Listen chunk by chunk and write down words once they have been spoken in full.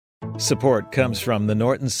Support comes from the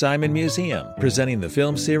Norton Simon Museum, presenting the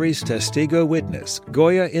film series Testigo Witness,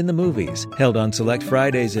 Goya in the Movies. Held on select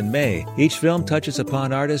Fridays in May, each film touches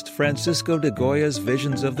upon artist Francisco de Goya's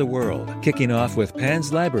visions of the world, kicking off with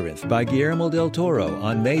Pan's Labyrinth by Guillermo del Toro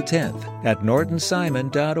on May 10th at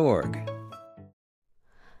nortonsimon.org.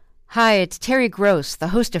 Hi, it's Terry Gross, the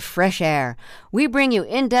host of Fresh Air. We bring you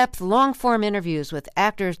in-depth, long-form interviews with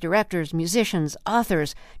actors, directors, musicians,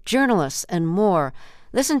 authors, journalists, and more.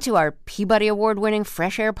 Listen to our Peabody Award-winning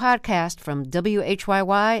Fresh Air podcast from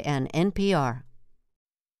WHYY and NPR.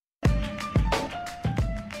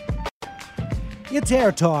 It's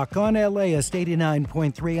Air Talk on LAist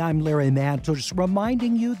 89.3. I'm Larry Mantle, just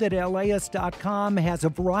reminding you that LAist.com has a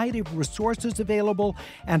variety of resources available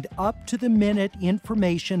and up-to-the-minute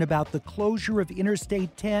information about the closure of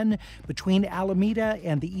Interstate 10 between Alameda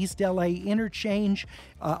and the East LA interchange,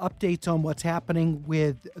 updates on what's happening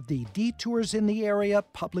with the detours in the area,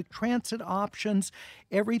 public transit options,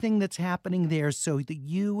 everything that's happening there so that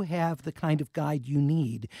you have the kind of guide you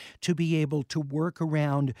need to be able to work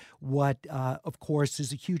around what, of course,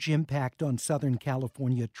 is a huge impact on Southern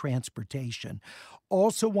California transportation.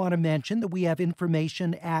 Also want to mention that we have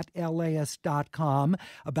information at LAist.com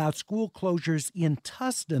about school closures in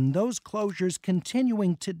Tustin. Those closures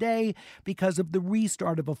continuing today because of the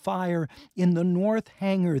restart of a fire in the North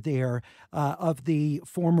Hangar there of the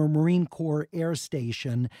former Marine Corps Air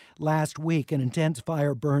Station last week. An intense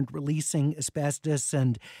fire burned, releasing asbestos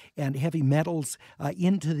and heavy metals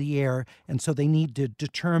into the air, and so they need to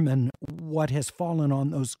determine what has fallen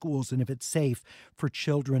on those schools and if it's safe for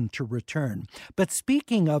children to return. But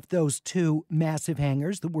speaking of those two massive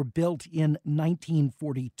hangars that were built in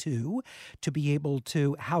 1942 to be able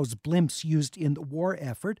to house blimps used in the war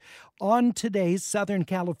effort, on today's Southern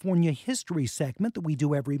California History segment that we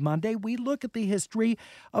do every Monday, we look at the history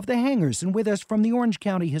of the hangars. And with us from the Orange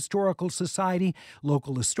County Historical Society,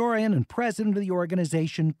 local historian and president of the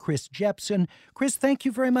organization, Chris Jepson. Chris, thank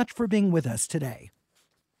you very much for being with us today.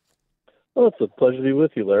 Well, it's a pleasure to be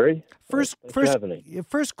with you, Larry. First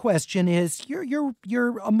question is your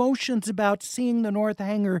emotions about seeing the North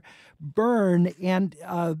Hangar burn and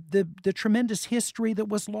the tremendous history that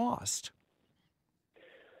was lost.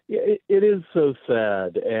 Yeah, it is so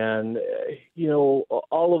sad. And,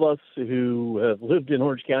 all of us who have lived in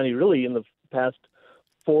Orange County really in the past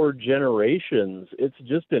 4 generations, it's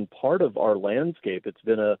just been part of our landscape. It's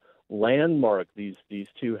been a landmark, these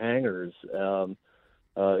two hangars.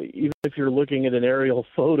 Even if you're looking at an aerial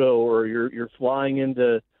photo or you're flying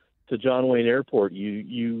into John Wayne Airport,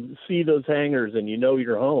 you see those hangars and you know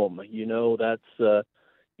you're home. That's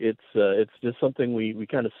it's just something we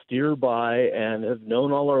kind of steer by and have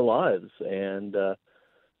known all our lives. And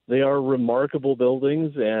they are remarkable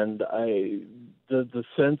buildings. And the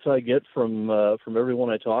sense I get from everyone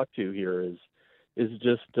I talk to here is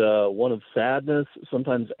just one of sadness,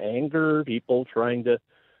 sometimes anger, people trying to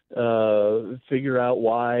figure out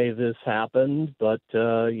why this happened, but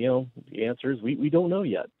the answer is we don't know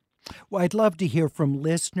yet. Well, I'd love to hear from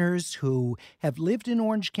listeners who have lived in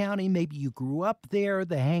Orange County. Maybe you grew up there.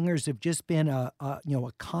 The hangars have just been a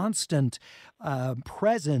constant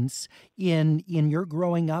presence in your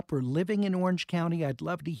growing up or living in Orange County. I'd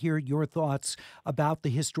love to hear your thoughts about the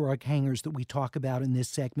historic hangars that we talk about in this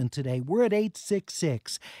segment today. We're at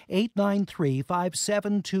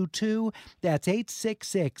 866-893-5722. That's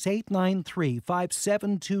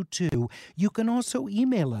 866-893-5722. You can also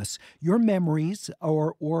email us your memories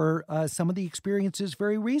or some of the experiences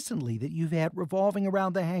very recently that you've had revolving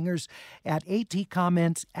around the hangars at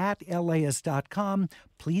atcomments@laist.com.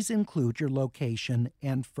 Please include your location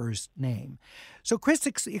and first name. So, Chris,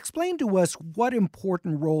 explain to us what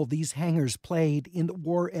important role these hangars played in the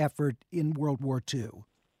war effort in World War II.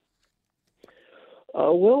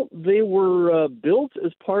 Well, they were built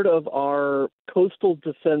as part of our coastal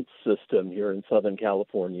defense system here in Southern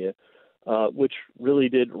California, which really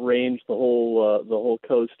did range the whole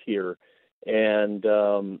coast here. And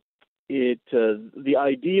the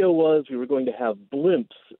idea was we were going to have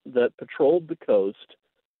blimps that patrolled the coast.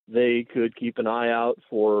 They could keep an eye out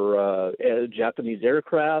for Japanese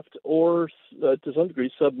aircraft or, to some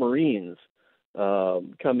degree, submarines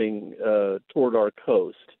coming toward our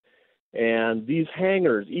coast. And these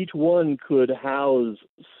hangars, each one could house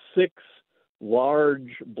 6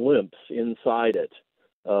 large blimps inside it,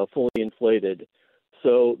 fully inflated.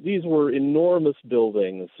 So these were enormous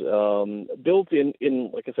buildings, built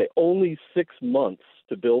in, like I say, only 6 months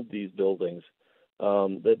to build these buildings.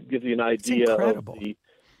 That gives you an idea of the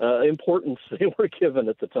importance they were given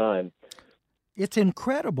at the time. It's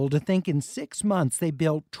incredible to think in 6 months they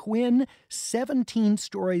built twin 17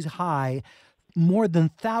 stories high more than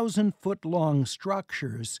 1,000-foot-long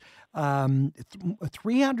structures,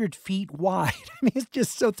 300 feet wide. I mean, it's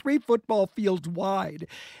just so 3 football fields wide.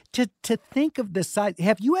 To think of the size,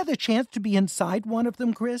 have you had a chance to be inside one of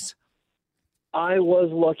them, Chris? I was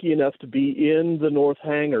lucky enough to be in the North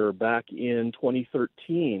Hangar back in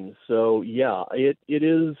 2013. So yeah, it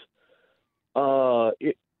is.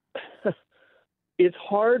 It's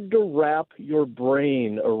hard to wrap your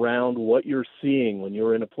brain around what you're seeing when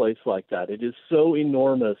you're in a place like that. It is so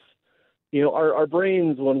enormous. You know, our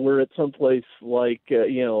brains, when we're at some place like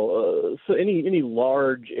so any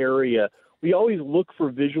large area, we always look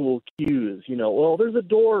for visual cues. You know, well, there's a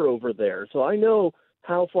door over there, so I know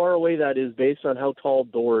how far away that is based on how tall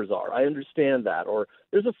doors are. I understand that. Or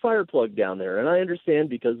there's a fire plug down there, and I understand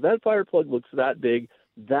because that fire plug looks that big.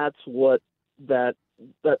 That's what that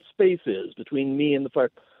space is between me and the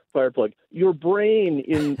fire plug. Your brain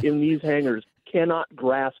in these hangars cannot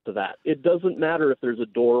grasp that. It doesn't matter if there's a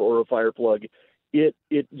door or a fire plug. It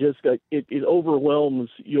overwhelms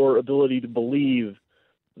your ability to believe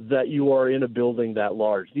that you are in a building that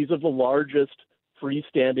large. These are the largest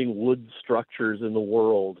freestanding wood structures in the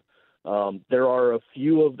world. There are a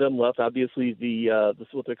few of them left. Obviously, this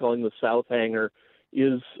is what they're calling the South Hangar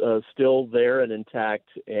is still there and intact,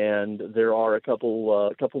 and there are a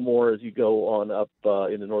couple more as you go on up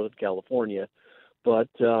into Northern California. But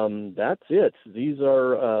that's it. These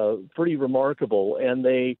are pretty remarkable, and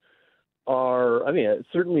they are. I mean, it's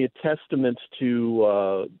certainly a testament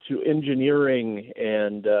to engineering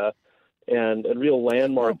and real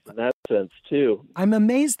landmarks in that sense, too. I'm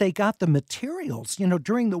amazed they got the materials. You know,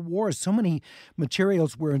 during the war, so many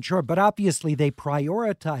materials were in short, but obviously they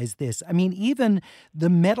prioritized this. I mean, even the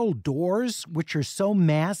metal doors, which are so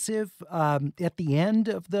massive at the end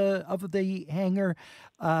of the hangar,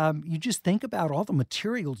 you just think about all the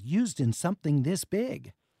materials used in something this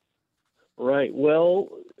big. Right. Well,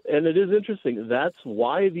 and it is interesting. That's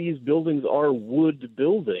why these buildings are wood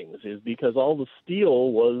buildings, is because all the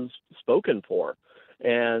steel was spoken for.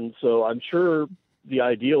 And so I'm sure the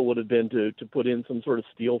ideal would have been to put in some sort of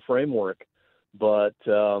steel framework, but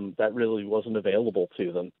that really wasn't available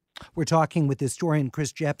to them. We're talking with historian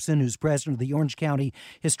Chris Jepson, who's president of the Orange County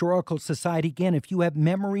Historical Society. Again, if you have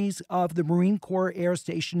memories of the Marine Corps Air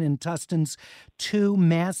Station in Tustin's 2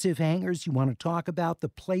 massive hangars you want to talk about, the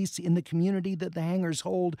place in the community that the hangars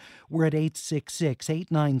hold, we're at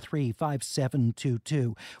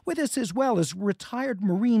 866-893-5722. With us as well is retired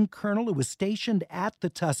Marine Colonel who was stationed at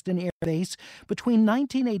the Tustin Air Base between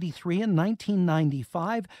 1983 and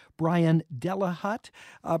 1995, Brian Delahutt.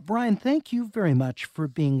 Brian, thank you very much for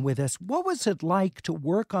being with us. What was it like to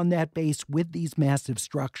work on that base with these massive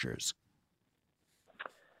structures?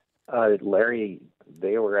 Larry,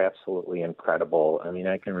 they were absolutely incredible. I mean,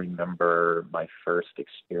 I can remember my first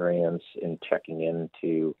experience in checking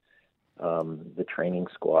into the training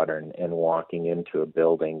squadron and walking into a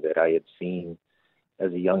building that I had seen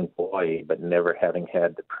as a young boy, but never having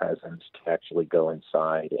had the presence to actually go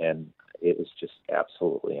inside. And it was just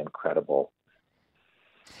absolutely incredible.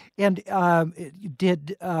 And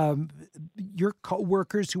did your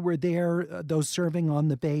co-workers who were there, those serving on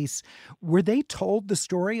the base, were they told the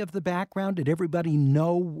story of the background? Did everybody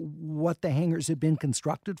know what the hangars had been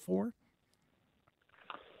constructed for?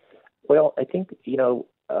 Well, I think,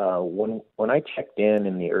 when I checked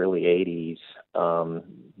in the early 80s,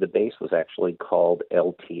 the base was actually called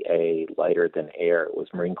LTA, Lighter Than Air. It was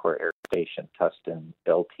Marine Corps Air Station, Tustin,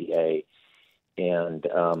 LTA. And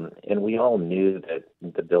we all knew that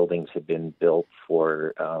the buildings had been built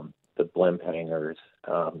for the blimp hangars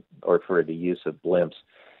or for the use of blimps.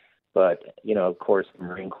 But, of course, the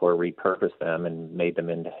Marine Corps repurposed them and made them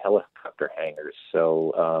into helicopter hangars.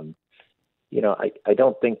 So, I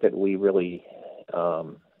don't think that we really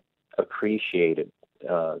appreciated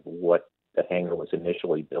what the hangar was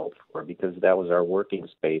initially built for, because that was our working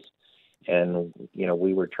space. And,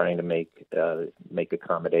 we were trying to make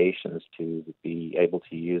accommodations to be able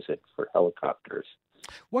to use it for helicopters.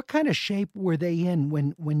 What kind of shape were they in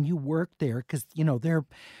when you worked there? Because, they're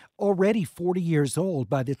already 40 years old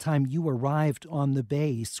by the time you arrived on the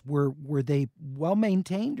base. Were they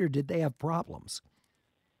well-maintained, or did they have problems?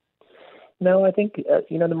 No, I think,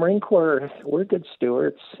 the Marine Corps, we're good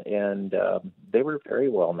stewards, and they were very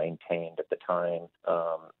well-maintained at the time.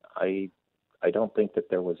 I don't think that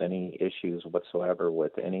there was any issues whatsoever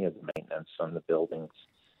with any of the maintenance on the buildings.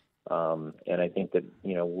 And I think that,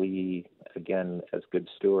 we, again, as good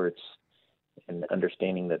stewards and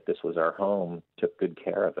understanding that this was our home, took good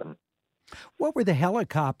care of them. What were the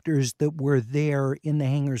helicopters that were there in the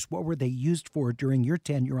hangars? What were they used for during your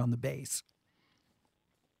tenure on the base?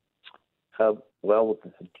 Well,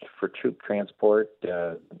 for troop transport,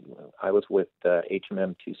 I was with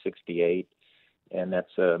HMM 268, and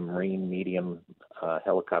that's a Marine medium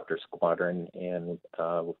helicopter squadron, and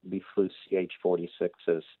we flew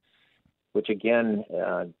CH-46s, which again,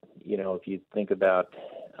 if you think about,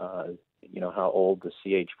 how old the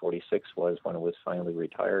CH-46 was when it was finally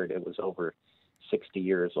retired, it was over 60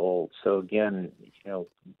 years old. So again,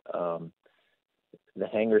 the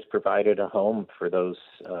hangars provided a home for those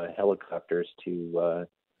helicopters to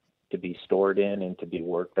be stored in and to be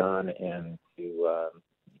worked on, and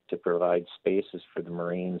to provide spaces for the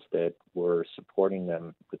Marines that were supporting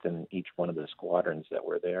them within each one of the squadrons that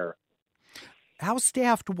were there. How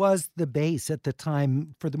staffed was the base at the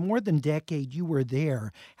time? For the more than decade you were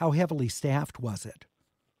there, how heavily staffed was it?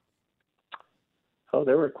 Oh,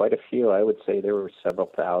 there were quite a few. I would say there were several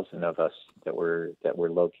thousand of us that were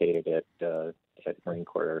located at Marine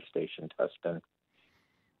Corps Air Station Tustin.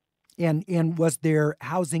 And was there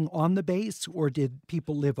housing on the base, or did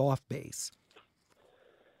people live off base?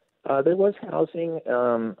 There was housing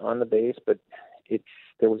on the base, but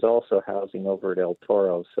there was also housing over at El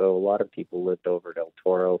Toro, so a lot of people lived over at El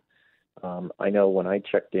Toro. I know when I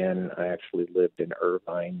checked in, I actually lived in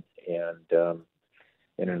Irvine and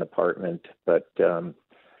in an apartment, but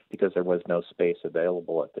because there was no space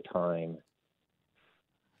available at the time.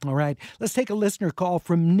 All right. Let's take a listener call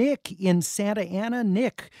from Nick in Santa Ana.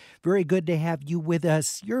 Nick, very good to have you with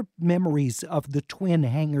us. Your memories of the twin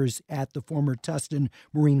hangars at the former Tustin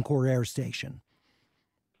Marine Corps Air Station.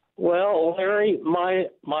 Well, Larry,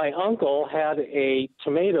 my uncle had a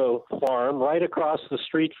tomato farm right across the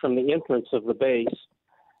street from the entrance of the base.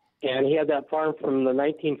 And he had that farm from the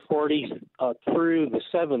 1940s through the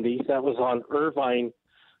 70s. That was on Irvine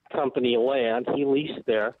Company land. He leased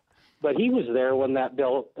there. But he was there when that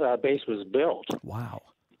base was built. Wow.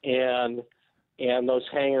 And those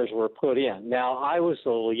hangars were put in. Now, I was a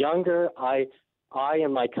little younger. I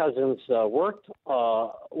and my cousins worked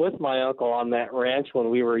with my uncle on that ranch when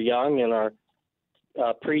we were young in our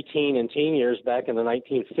preteen and teen years back in the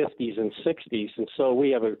 1950s and 60s. And so we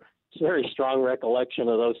have a very strong recollection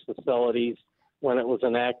of those facilities when it was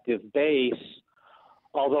an active base.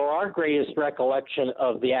 Although our greatest recollection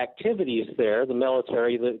of the activities there, the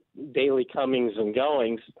military, the daily comings and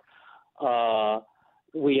goings,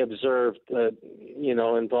 we observed,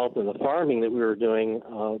 involved in the farming that we were doing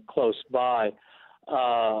close by.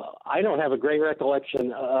 I don't have a great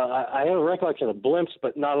recollection. I have a recollection of blimps,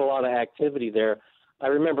 but not a lot of activity there. I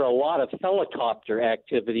remember a lot of helicopter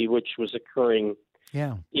activity, which was occurring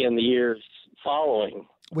in the years following.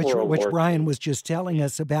 Which Brian was just telling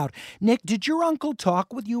us about. Nick, did your uncle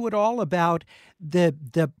talk with you at all about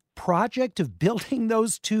the project of building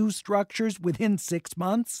those two structures within 6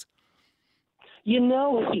 months? He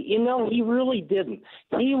really didn't.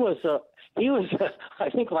 He was, I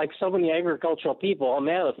think, like so many agricultural people, a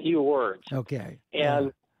man of few words. Okay.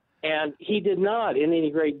 And he did not in any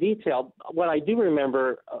great detail. What I do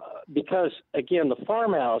remember, because, again, the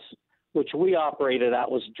farmhouse, which we operated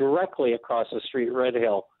at, was directly across the street, Red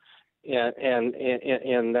Hill, and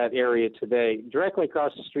in that area today, directly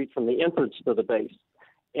across the street from the entrance to the base.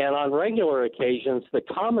 And on regular occasions, the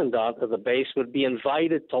commandant of the base would be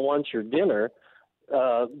invited to lunch or dinner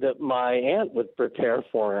that my aunt would prepare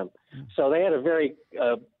for him. So they had a very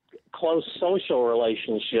close social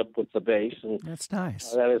relationship with the base. And that's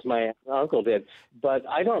nice. That is my uncle did. But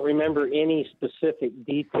I don't remember any specific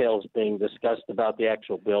details being discussed about the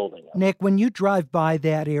actual building. Nick, when you drive by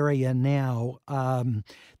that area now,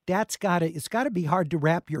 it's got to be hard to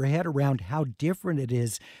wrap your head around how different it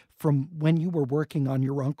is from when you were working on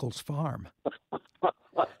your uncle's farm.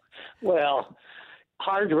 Well,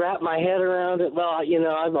 hard to wrap my head around it. Well,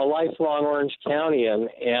 I'm a lifelong Orange Countyan,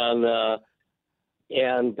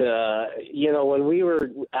 and when we were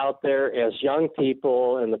out there as young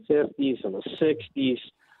people in the 50s and the 60s,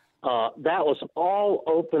 that was all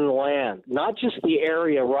open land, not just the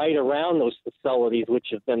area right around those facilities, which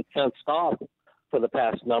have been fenced off for the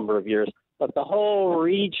past number of years, but the whole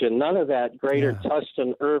region. None of that greater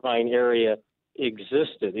Tustin, Irvine area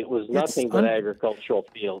existed. It was nothing but agricultural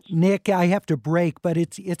fields. Nick, I have to break, but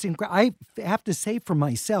it's I have to say for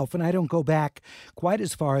myself, and I don't go back quite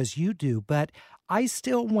as far as you do, but I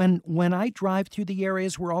still, when I drive through the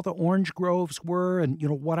areas where all the orange groves were, and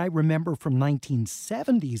what I remember from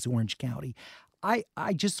 1970s Orange County, I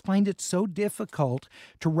just find it so difficult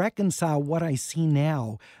to reconcile what I see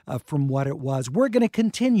now from what it was. We're going to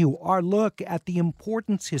continue our look at the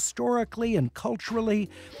importance historically and culturally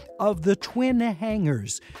of the twin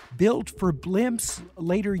hangars built for blimps,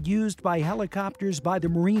 later used by helicopters by the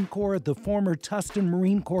Marine Corps at the former Tustin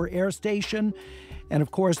Marine Corps Air Station. And of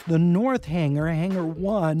course, the North Hangar, Hangar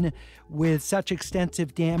 1, with such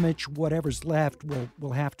extensive damage, whatever's left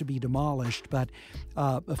will have to be demolished. But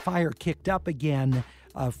a fire kicked up again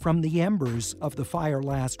from the embers of the fire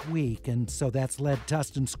last week. And so that's led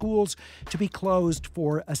Tustin schools to be closed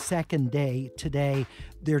for a second day today.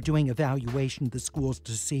 They're doing evaluation of the schools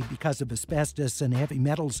to see, because of asbestos and heavy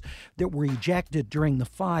metals that were ejected during the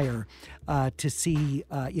fire, to see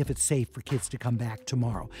if it's safe for kids to come back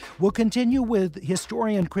tomorrow. We'll continue with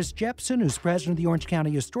historian Chris Jepson, who's president of the Orange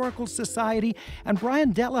County Historical Society, and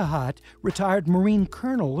Brian Delahutt, retired Marine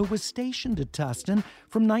colonel who was stationed at Tustin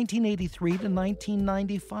from 1983 to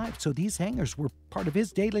 1995. So these hangars were part of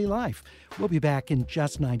his daily life. We'll be back in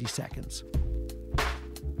just 90 seconds.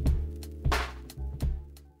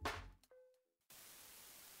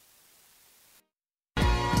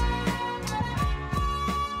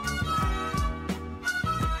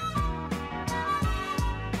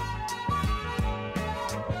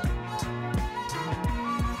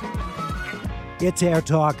 It's Air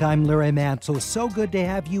Talk. I'm Larry Mansell. So good to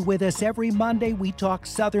have you with us. Every Monday, we talk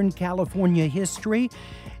Southern California history,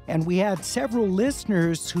 and we had several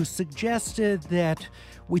listeners who suggested that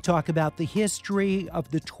we talk about the history of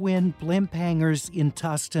the twin blimp hangars in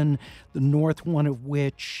Tustin, the north one of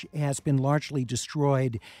which has been largely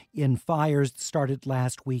destroyed in fires that started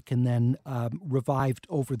last week and then revived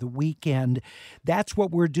over the weekend. That's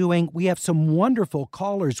what we're doing. We have some wonderful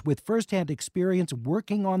callers with firsthand experience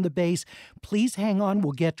working on the base. Please hang on.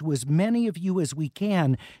 We'll get to as many of you as we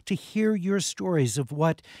can to hear your stories of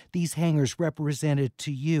what these hangars represented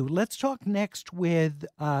to you. Let's talk next with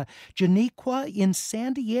Janiqua in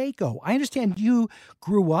San Diego. I understand you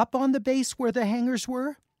grew up on the base where the hangars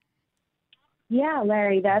were? Yeah,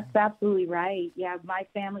 Larry, that's absolutely right. Yeah, my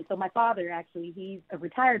family, so my father actually, he's a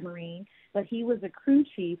retired Marine, but he was a crew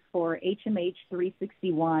chief for HMH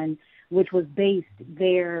 361, which was based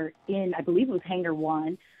there in, I believe it was Hangar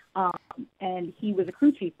 1, and he was a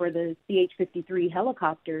crew chief for the CH-53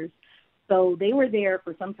 helicopters. So they were there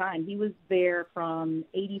for some time. He was there from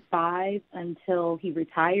 85 until he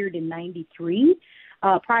retired in 93.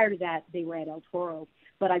 Prior to that, they were at El Toro.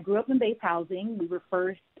 But I grew up in base housing. We were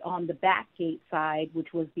first on the back gate side,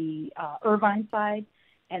 which was the Irvine side.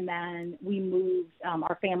 And then we moved,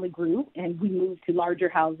 our family grew, and we moved to larger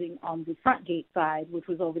housing on the front gate side, which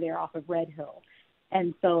was over there off of Red Hill.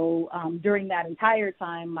 And so during that entire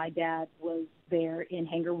time, my dad was there in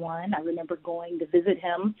Hangar 1. I remember going to visit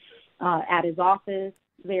him at his office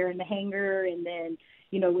there in the hangar. And then,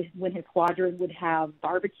 you know, when his squadron would have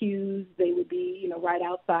barbecues, they would be, you know, right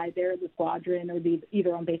outside there in the squadron or be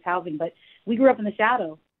either on base housing. But we grew up in the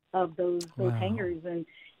shadow of those hangars. And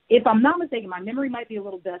if I'm not mistaken, my memory might be a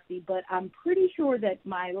little dusty, but I'm pretty sure that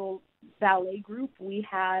my little ballet group, we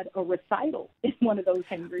had a recital in one of those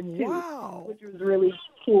hangars too, which was really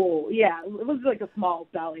cool. Yeah, it was like a small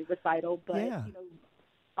ballet recital, but you know,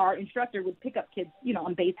 our instructor would pick up kids, you know,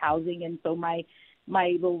 on base housing, and so my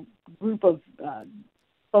little group of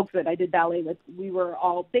folks that I did ballet with, we were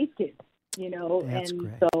all base kids, you know. That's and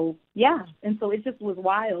great. So and so it just was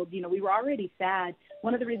wild. You know, we were already sad.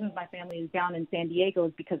 One of the reasons my family is down in San Diego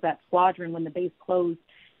is because that squadron, when the base closed,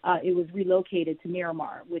 it was relocated to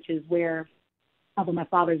Miramar, which is where, although my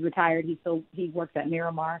father's retired, he works at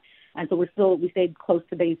Miramar, and so we stayed close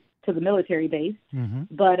to base, to the military base. Mm-hmm.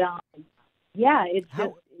 But it's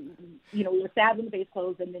just, you know, we were sad when the base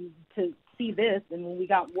closed, and then to see this, and when we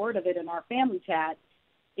got word of it in our family chat,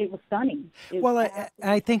 it was stunning.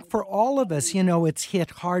 I think for all of us, you know, it's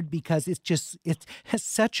hit hard because it's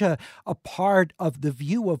such a part of the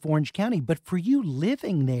view of Orange County. But for you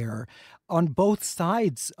living there on both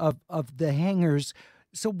sides of the hangars,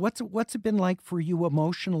 so what's it been like for you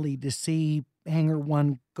emotionally to see Hangar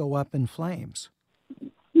 1 go up in flames?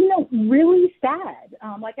 You know, really sad.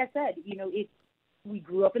 Like I said, you know, we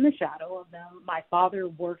grew up in the shadow of them. My father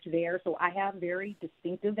worked there, so I have very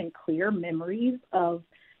distinctive and clear memories of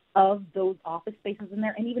those office spaces in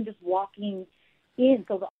there, and even just walking in.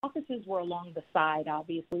 So the offices were along the side,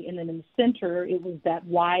 obviously, and then in the center, it was that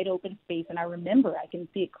wide open space. And I remember, I can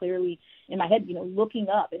see it clearly in my head, you know, looking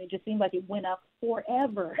up, and it just seemed like it went up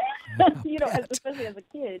forever, you know, especially as a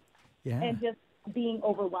kid, and just being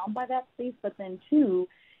overwhelmed by that space. But then too,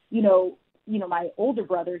 you know, my older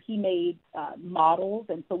brother, he made models,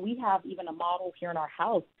 and so we have even a model here in our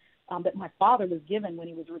house that my father was given when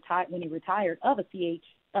he retired of a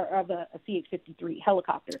CH-53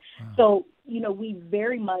 helicopter. Wow. So, you know, we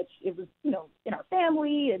very much, it was, you know, in our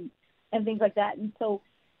family and things like that. And so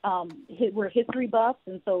we're history buffs,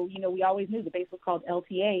 and so, you know, we always knew the base was called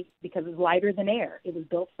LTA because it was lighter than air. It was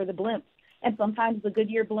built for the blimps. And sometimes the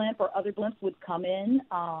Goodyear blimp or other blimps would come in,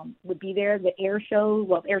 would be there. The air shows,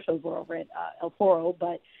 well, air shows were over at El Toro,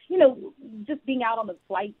 but, just being out on the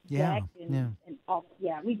flight deck and all,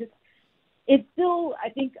 it's still, I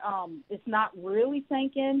think, it's not really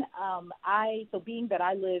sank in. So being that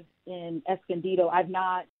I live in Escondido, I've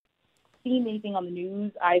not seen anything on the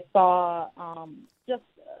news. I saw just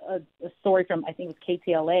a story from, I think it was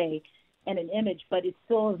KTLA, and an image, but it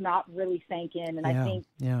still is not really sank in. And I think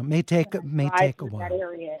may take a while. That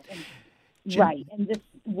area, right? And just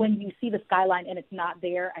when you see the skyline and it's not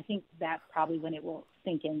there, I think that's probably when it will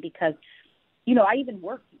sink in. Because, I even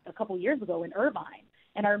worked a couple years ago in Irvine,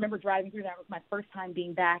 and I remember driving through that. It was my first time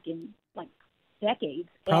being back in decades.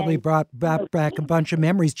 Probably brought back a bunch of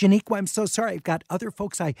memories. Janiqua, I'm so sorry. I've got other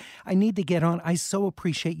folks I need to get on. I so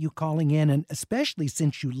appreciate you calling in, and especially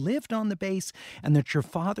since you lived on the base and that your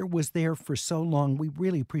father was there for so long. We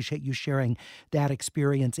really appreciate you sharing that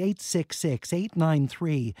experience.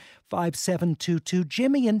 866-893-5722.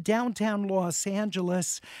 Jimmy in downtown Los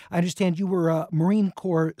Angeles. I understand you were a Marine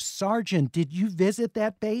Corps sergeant. Did you visit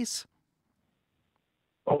that base?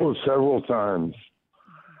 Oh, several times.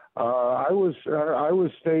 I was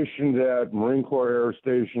stationed at Marine Corps Air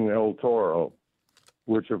Station El Toro,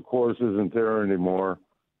 which of course isn't there anymore.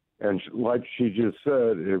 And like she just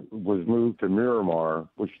said, it was moved to Miramar,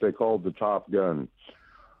 which they called the Top Gun.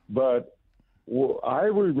 But I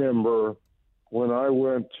remember when I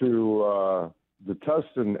went to the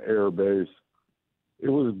Tustin Air Base, it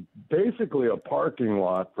was basically a parking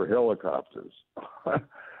lot for helicopters.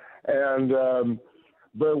 And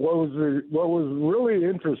but what was really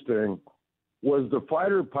interesting was the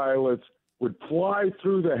fighter pilots would fly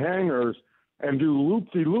through the hangars and do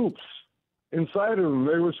loop-de-loops inside of them.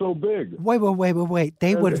 They were so big. Wait.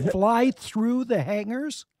 They would fly through the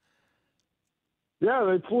hangars? Yeah,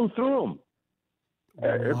 they flew through them.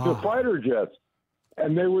 Wow. The fighter jets.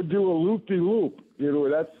 And they would do a loop-de-loop.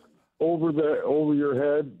 That's over your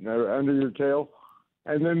head, under your tail.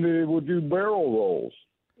 And then they would do barrel rolls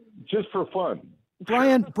just for fun.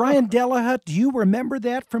 Brian Delahut, do you remember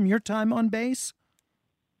that from your time on base?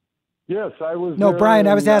 Yes, I was. No, Brian,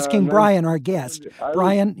 I was asking Brian, our guest.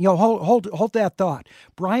 Brian, hold that thought.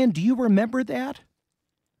 Brian, do you remember that?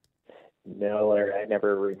 No, Larry, I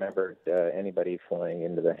never remembered anybody flying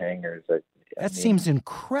into the hangars. That seems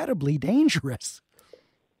incredibly dangerous.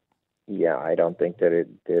 Yeah, I don't think that it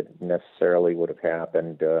necessarily would have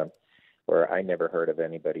happened. Or I never heard of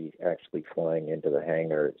anybody actually flying into the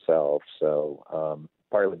hangar itself. So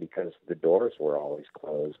partly because the doors were always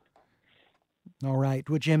closed. All right.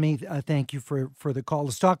 Well, Jimmy, thank you for the call.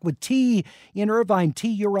 Let's talk with T in Irvine. T,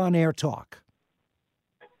 you're on Air Talk.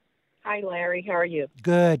 Hi, Larry. How are you?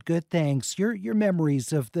 Good, thanks. Your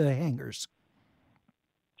memories of the hangars.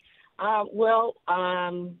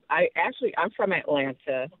 I'm from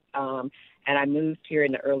Atlanta, and I moved here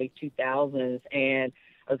in the early 2000s, and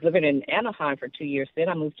I was living in Anaheim for 2 years. Then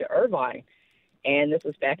I moved to Irvine, and this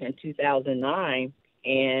was back in 2009.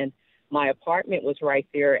 And my apartment was right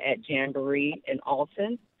there at Jamboree in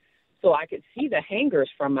Alton, so I could see the hangars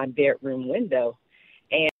from my bedroom window.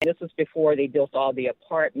 And this was before they built all the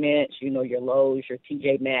apartments, your Lowe's, your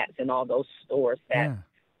TJ Maxx, and all those stores that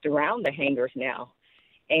surround the hangars now.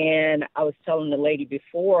 And I was telling the lady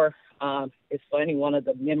before, it's funny, one of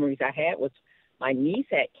the memories I had was my niece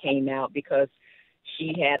had came out because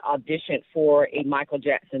she had auditioned for a Michael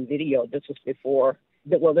Jackson video. This was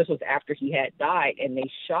after he had died, and they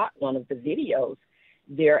shot one of the videos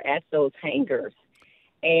there at those hangars.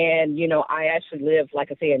 And, I actually live,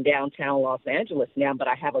 like I say, in downtown Los Angeles now, but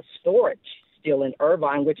I have a storage still in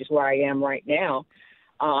Irvine, which is where I am right now.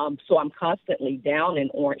 So I'm constantly down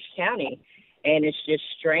in Orange County. And it's just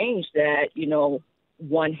strange that,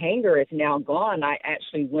 one hangar is now gone. I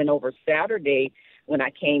actually went over Saturday when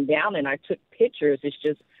I came down and I took pictures. It's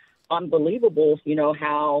just unbelievable,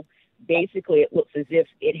 how basically it looks as if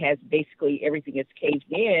it has basically everything is caved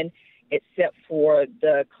in except for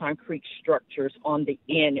the concrete structures on the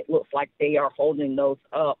end. It looks like they are holding those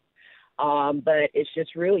up. But it's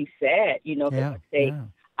just really sad,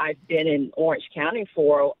 I've been in Orange County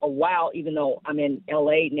for a while, even though I'm in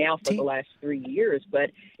L.A. now for the last 3 years. But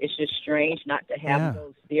it's just strange not to have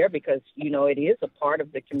those there because, it is a part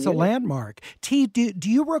of the community. It's a landmark. T, do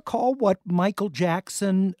you recall what Michael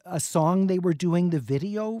Jackson, a song they were doing the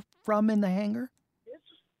video from in the hangar?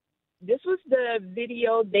 This was the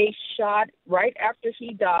video they shot right after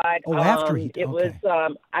he died. Oh, after he died. It was,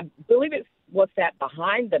 I believe it was that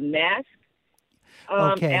Behind the Mask.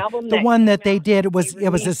 Okay. Album The that one that came they out, did, they it was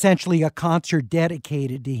released. essentially a concert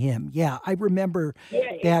dedicated to him. Yeah, I remember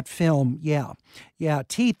Yeah, that film. Yeah. Yeah.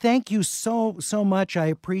 T, thank you so much. I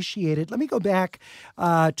appreciate it. Let me go back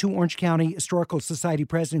to Orange County Historical Society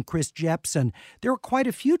President Chris Jepson. There were quite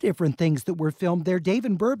a few different things that were filmed there.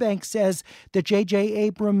 David Burbank says that J.J.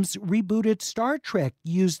 Abrams' rebooted Star Trek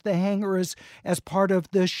used the hangars as part of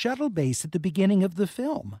the shuttle base at the beginning of the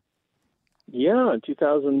film. Yeah, in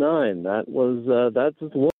 2009. That's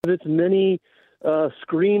one of its many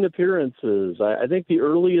screen appearances. I think the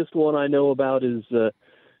earliest one I know about is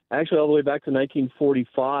actually all the way back to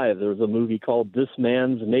 1945. There was a movie called This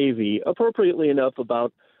Man's Navy, appropriately enough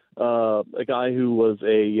about a guy who was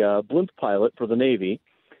a blimp pilot for the Navy.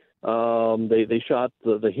 They shot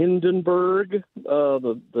the Hindenburg,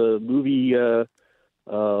 the movie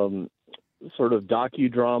sort of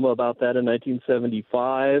docudrama about that in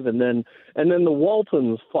 1975, and then the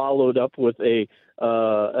Waltons followed up with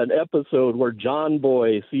an episode where John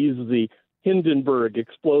Boy sees the Hindenburg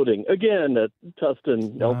exploding again at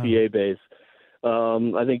Tustin LPA base.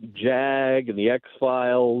 I think JAG and the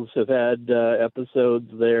X-Files have had episodes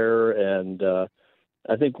there, and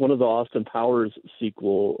I think one of the Austin Powers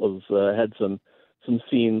sequels had some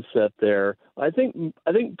scenes set there. I think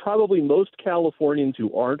probably most Californians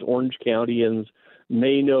who aren't Orange Countyans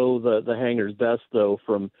may know the hangars best, though,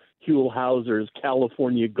 from Huell Hauser's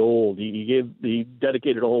California Gold. He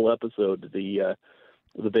dedicated a whole episode to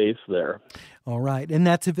the base there. All right. And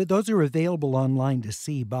those are available online to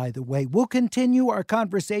see, by the way. We'll continue our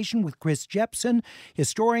conversation with Chris Jepson,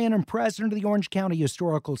 historian and president of the Orange County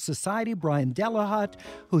Historical Society, Brian Delahutte,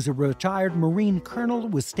 who's a retired Marine colonel,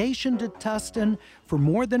 was stationed at Tustin for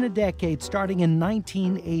more than a decade, starting in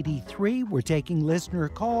 1983. We're taking listener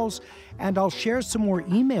calls, and I'll share some more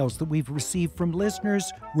emails that we've received from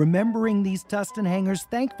listeners remembering these Tustin hangars.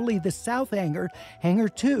 Thankfully, the South Hangar, Hangar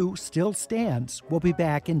 2, still stands. We'll be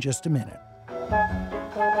back in just a minute.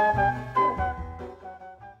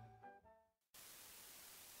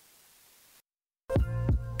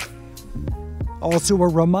 Also, a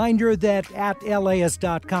reminder that at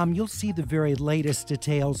LAist.com, you'll see the very latest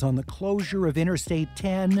details on the closure of Interstate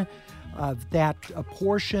 10, of that a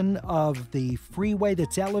portion of the freeway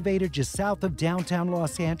that's elevated just south of downtown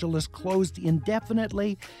Los Angeles, closed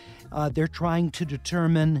indefinitely. They're trying to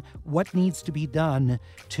determine what needs to be done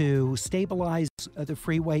to stabilize the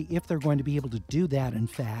freeway, if they're going to be able to do that, in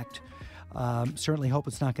fact. Certainly hope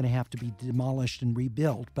it's not going to have to be demolished and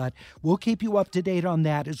rebuilt, but we'll keep you up to date on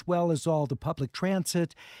that, as well as all the public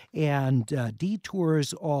transit and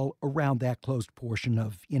detours all around that closed portion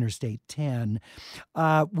of Interstate 10.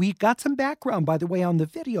 We got some background, by the way, on the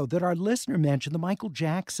video that our listener mentioned, the Michael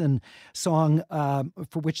Jackson song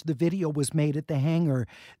for which the video was made at the hangar.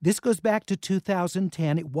 This goes back to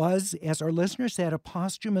 2010. It was, as our listener said, a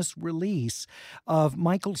posthumous release of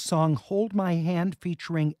Michael's song Hold My Hand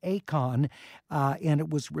featuring Akon. And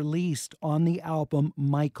it was released on the album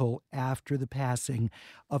Michael after the passing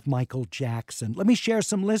of Michael Jackson. Let me share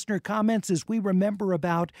some listener comments as we remember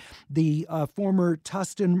about the former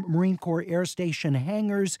Tustin Marine Corps Air Station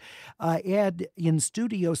hangars. Ed in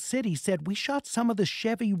Studio City said, "We shot some of the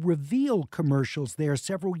Chevy Reveal commercials there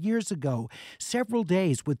several years ago, several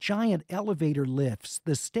days with giant elevator lifts.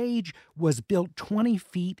 The stage was built 20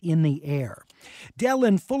 feet in the air." Dell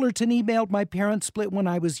in Fullerton emailed, "My parents split when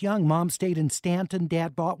I was young. Mom stayed in Stanton.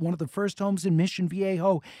 Dad bought one of the first homes in Mission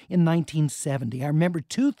Viejo in 1970. I remember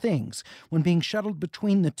two things when being shuttled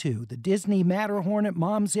between the two, the Disney Matterhorn at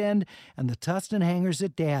Mom's end and the Tustin hangars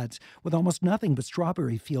at Dad's, with almost nothing but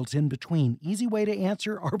strawberry fields in between. Easy way to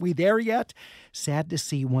answer, are we there yet? Sad to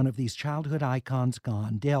see one of these childhood icons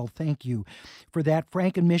gone." Dell, thank you for that.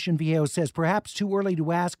 Frank in Mission Viejo says, "Perhaps too early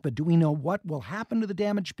to ask, but do we know what will happen to the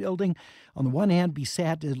damaged building? On the one hand, be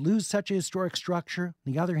sad to lose such a historic structure.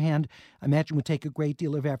 On the other hand, I imagine would take a great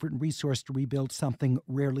deal of effort and resource to rebuild something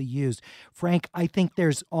rarely used." Frank, I think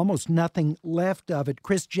there's almost nothing left of it.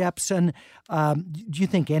 Chris Jepson, do you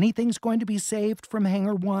think anything's going to be saved from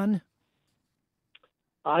Hangar 1?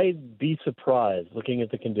 I'd be surprised looking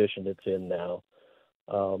at the condition it's in now.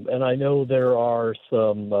 And I know there are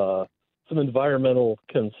some environmental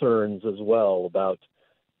concerns as well about,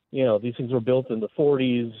 these things were built in the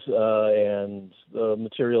 40s and the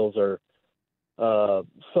materials are,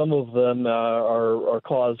 some of them are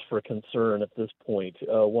cause for concern at this point.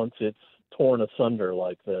 Once it's torn asunder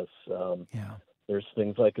like this, there's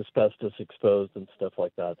things like asbestos exposed and stuff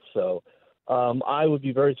like that. So I would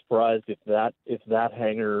be very surprised if that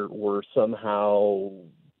hangar were somehow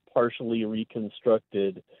partially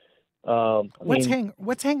reconstructed.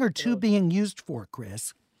 What's Hangar 2 being used for,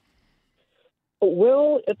 Chris?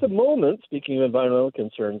 Well, at the moment, speaking of environmental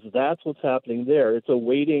concerns, that's what's happening there. It's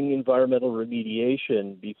awaiting environmental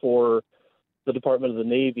remediation before the Department of the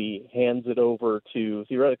Navy hands it over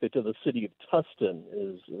theoretically to the city of Tustin,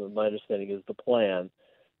 is my understanding is the plan.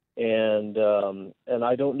 And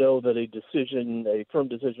I don't know that a firm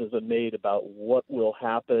decision has been made about what will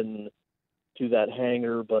happen to that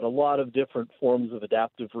hangar, but a lot of different forms of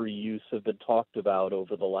adaptive reuse have been talked about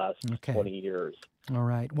over the last 20 years. All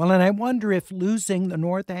right. Well, and I wonder if losing the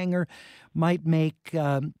North Hangar might make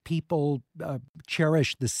people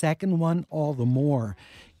cherish the second one all the more,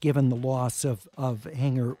 given the loss of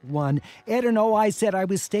Hangar 1. Ed in Ojai said, I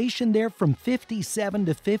was stationed there from 57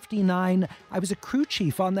 to 59. I was a crew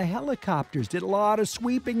chief on the helicopters, did a lot of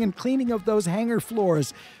sweeping and cleaning of those hangar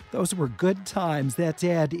floors. Those were good times. That's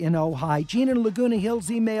Ed in Ojai. Gene in Laguna Hills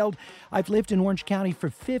emailed, I've lived in Orange County for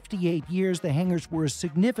 58 years. The hangars were a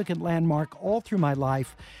significant landmark all through my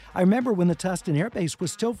life. I remember when the Tustin Air Base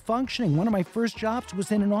was still functioning. One of my first jobs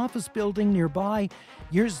was in an office building nearby.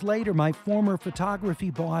 Years later, my former photography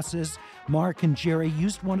bosses, Mark and Jerry,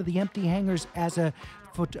 used one of the empty hangars as a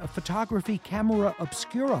photography camera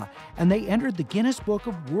obscura, and they entered the Guinness Book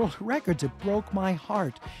of World Records. It broke my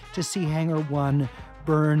heart to see Hangar 1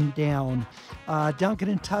 burn down. Duncan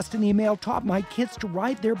and Tustin email, taught my kids to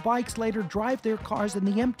ride their bikes, later drive their cars in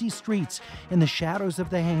the empty streets in the shadows of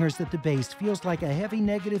the hangars at the base. Feels like a heavy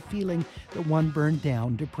negative feeling that one burned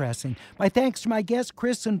down. Depressing. My thanks to my guests,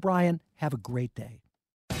 Chris and Brian. Have a great day.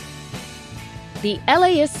 The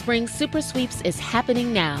LAist Spring Super Sweeps is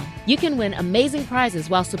happening now. You can win amazing prizes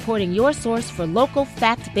while supporting your source for local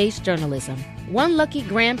fact-based journalism. One lucky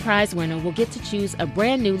grand prize winner will get to choose a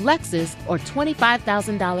brand new Lexus or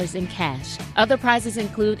 $25,000 in cash. Other prizes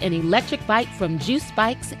include an electric bike from Juice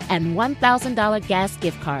Bikes and $1,000 gas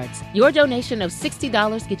gift cards. Your donation of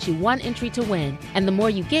 $60 gets you one entry to win, and the more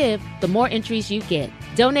you give, the more entries you get.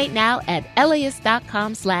 Donate now at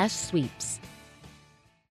LAist.com/sweeps.